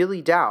I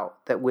really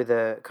doubt that with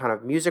a kind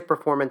of music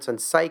performance and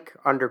psych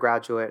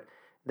undergraduate,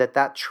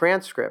 that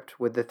transcript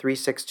with the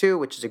 3.62,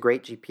 which is a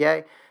great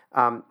GPA,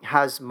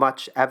 has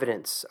much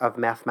evidence of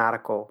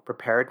mathematical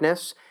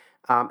preparedness.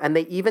 And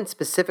they even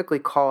specifically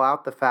call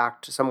out the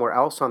fact somewhere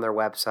else on their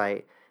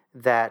website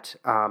that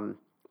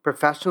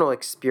professional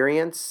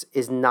experience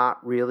is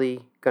not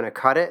really going to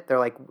cut it. They're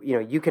like,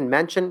 you can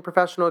mention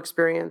professional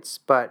experience,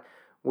 but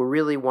we're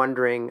really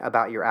wondering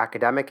about your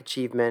academic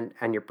achievement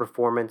and your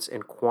performance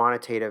in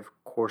quantitative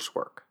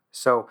coursework.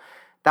 So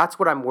that's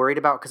what I'm worried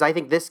about, because I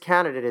think this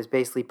candidate is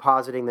basically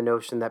positing the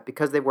notion that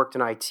because they worked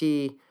in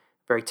IT,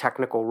 very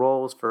technical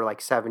roles for like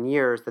 7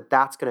 years,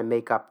 that's going to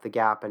make up the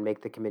gap and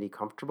make the committee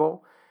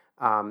comfortable.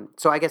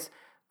 So I guess,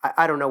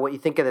 I don't know what you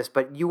think of this,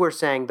 but you were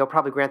saying they'll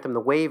probably grant them the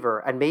waiver,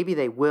 and maybe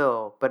they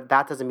will, but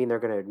that doesn't mean they're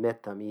going to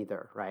admit them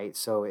either, right?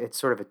 So it's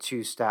sort of a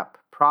two-step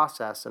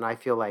process, and I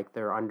feel like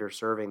they're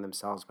underserving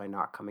themselves by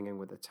not coming in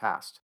with a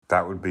test.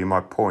 That would be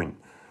my point.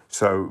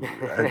 So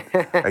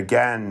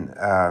again,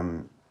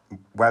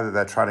 whether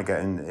they're trying to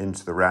get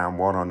into the round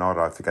one or not,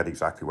 I forget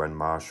exactly when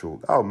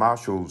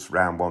Marshall's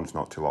round one's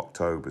not till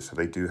October, so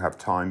they do have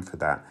time for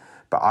that.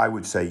 But I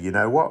would say, you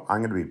know what,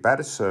 I'm going to be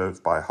better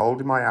served by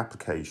holding my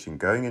application,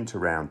 going into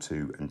round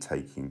two and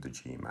taking the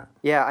GMAT.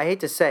 Yeah, I hate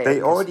to say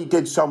they already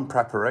did some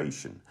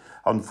preparation.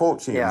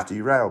 Unfortunately, Yeah. It was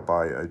derailed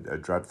by a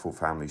dreadful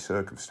family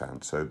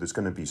circumstance. So there's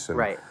going to be some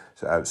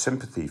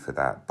sympathy for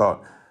that.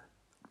 But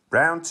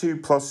round two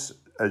plus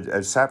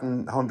a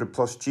 700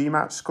 plus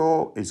GMAT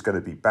score is going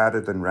to be better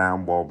than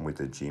round one with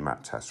a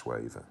GMAT test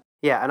waiver.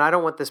 Yeah, and I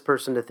don't want this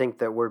person to think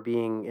that we're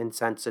being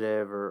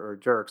insensitive or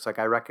jerks. Like,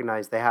 I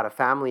recognize they had a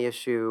family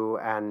issue,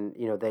 and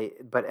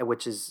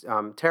which is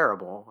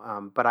terrible.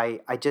 But I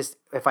just,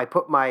 if I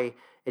put my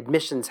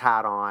admissions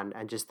hat on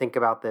and just think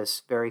about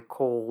this very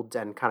cold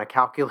and kind of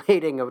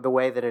calculating of the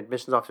way that an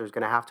admissions officer is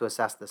going to have to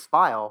assess this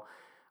file,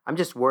 I'm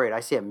just worried.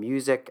 I see a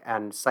music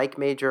and psych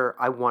major.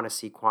 I want to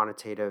see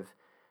quantitative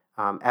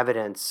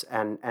evidence,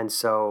 and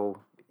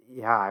so.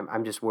 Yeah,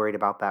 I'm just worried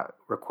about that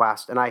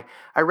request. And I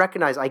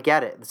recognize, I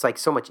get it. It's like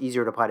so much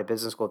easier to apply to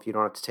business school if you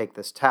don't have to take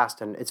this test.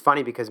 And it's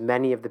funny because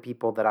many of the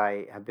people that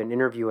I have been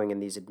interviewing in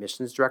these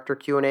admissions director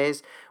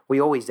Q&As,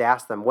 we always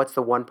ask them, what's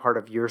the one part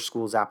of your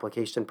school's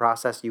application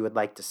process you would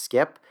like to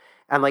skip?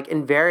 And like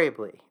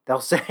invariably,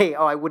 they'll say,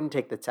 oh, I wouldn't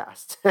take the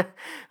test.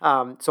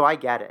 So I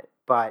get it.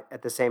 But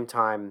at the same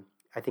time,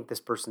 I think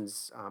this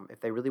person's, if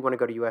they really want to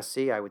go to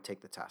USC, I would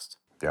take the test.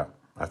 Yeah,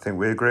 I think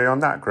we agree on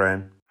that,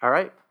 Graham. All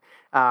right.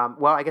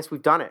 Well, I guess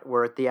we've done it.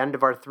 We're at the end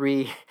of our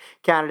 3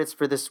 candidates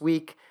for this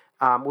week.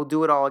 We'll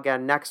do it all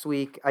again next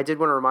week. I did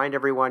want to remind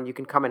everyone you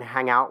can come and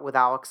hang out with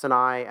Alex and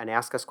I and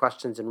ask us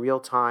questions in real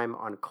time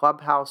on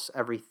Clubhouse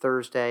every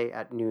Thursday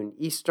at noon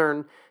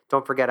Eastern.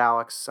 Don't forget,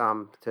 Alex,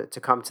 to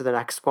come to the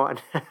next one.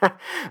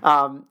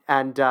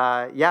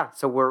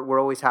 So we're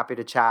always happy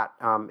to chat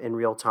in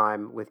real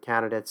time with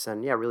candidates,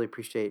 and really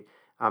appreciate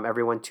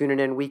everyone tuning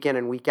in week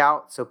and week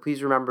out. So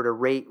please remember to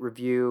rate,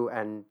 review,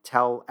 and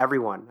tell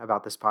everyone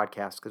about this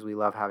podcast because we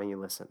love having you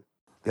listen.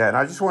 Yeah, and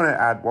I just want to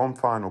add one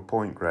final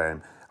point,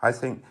 Graham. I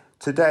think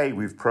today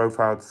we've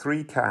profiled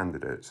 3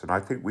 candidates, and I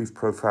think we've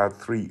profiled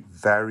 3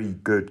 very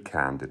good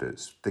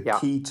candidates. The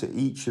key to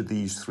each of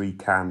these 3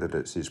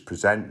 candidates is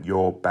present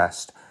your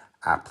best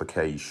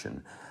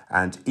application.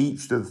 And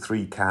each of the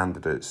 3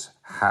 candidates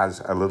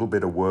has a little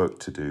bit of work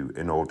to do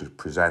in order to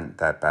present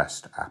their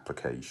best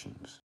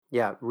applications.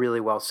 Yeah, really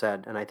well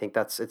said. And I think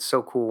it's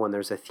so cool when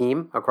there's a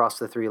theme across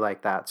the 3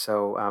 like that.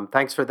 So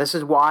thanks this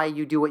is why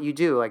you do what you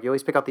do. Like, you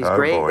always pick out these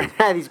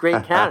these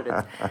great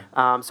candidates.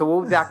 So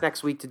we'll be back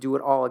next week to do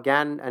it all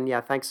again. And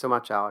thanks so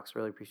much, Alex.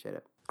 Really appreciate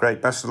it.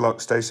 Great. Best of luck.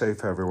 Stay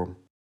safe, everyone.